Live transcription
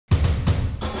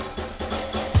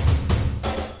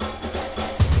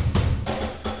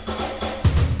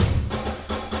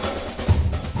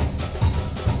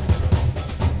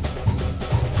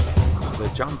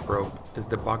jump rope is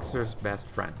the boxer's best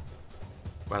friend,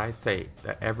 but I say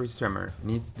that every swimmer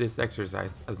needs this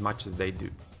exercise as much as they do.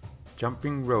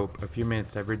 Jumping rope a few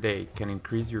minutes every day can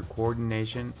increase your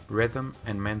coordination, rhythm,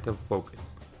 and mental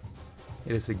focus.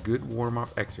 It is a good warm-up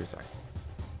exercise.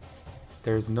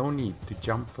 There is no need to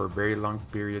jump for very long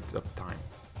periods of time.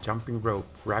 Jumping rope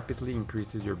rapidly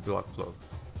increases your blood flow.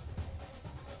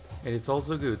 It is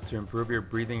also good to improve your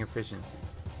breathing efficiency.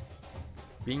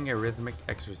 Being a rhythmic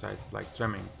exercise like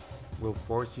swimming will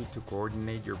force you to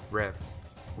coordinate your breaths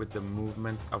with the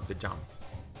movements of the jump.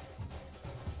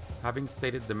 Having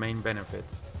stated the main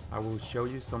benefits, I will show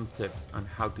you some tips on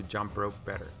how to jump rope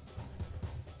better.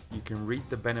 You can read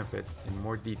the benefits in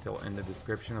more detail in the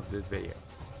description of this video.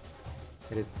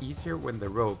 It is easier when the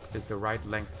rope is the right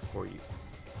length for you.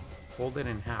 Folded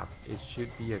in half, it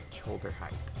should be at shoulder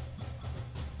height.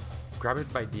 Grab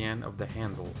it by the end of the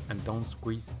handle and don't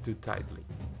squeeze too tightly.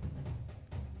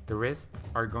 The wrists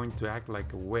are going to act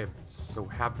like a whip, so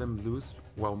have them loose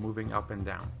while moving up and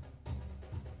down.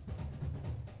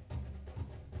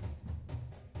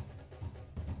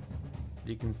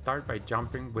 You can start by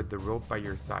jumping with the rope by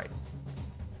your side.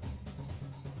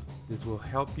 This will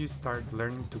help you start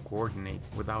learning to coordinate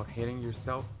without hitting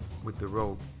yourself with the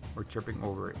rope or tripping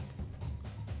over it.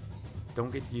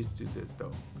 Don't get used to this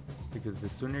though, because the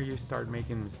sooner you start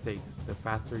making mistakes, the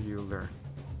faster you'll learn.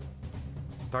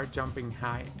 Start jumping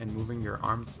high and moving your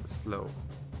arms slow.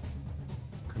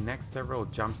 Connect several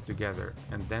jumps together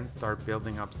and then start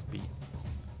building up speed.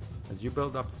 As you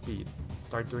build up speed,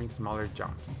 start doing smaller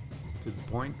jumps, to the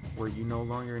point where you no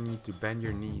longer need to bend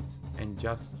your knees and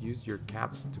just use your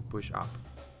calves to push up.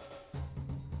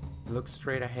 Look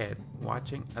straight ahead,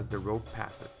 watching as the rope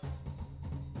passes.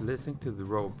 Listen to the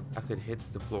rope as it hits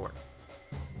the floor.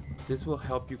 This will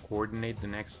help you coordinate the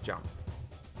next jump.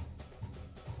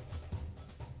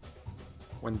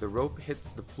 When the rope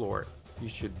hits the floor, you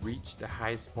should reach the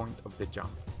highest point of the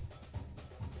jump.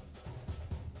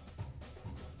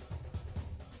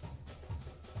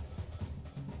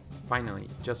 Finally,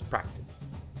 just practice.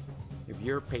 If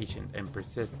you're patient and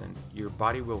persistent, your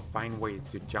body will find ways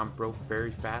to jump rope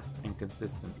very fast and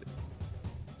consistently.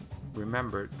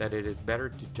 Remember that it is better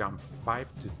to jump 5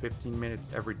 to 15 minutes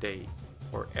every day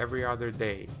or every other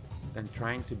day than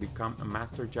trying to become a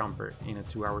master jumper in a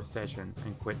 2-hour session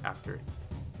and quit after it.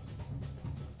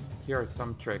 Here are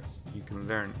some tricks you can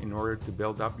learn in order to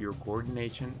build up your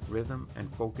coordination, rhythm,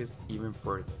 and focus even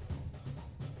further.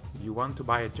 If you want to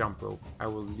buy a jump rope, I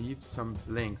will leave some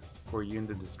links for you in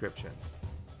the description.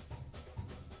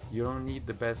 You don't need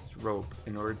the best rope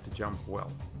in order to jump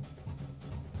well.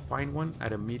 Find one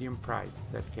at a medium price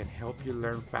that can help you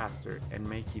learn faster and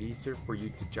make it easier for you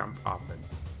to jump often.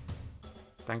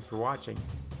 Thanks for watching.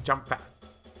 Jump fast!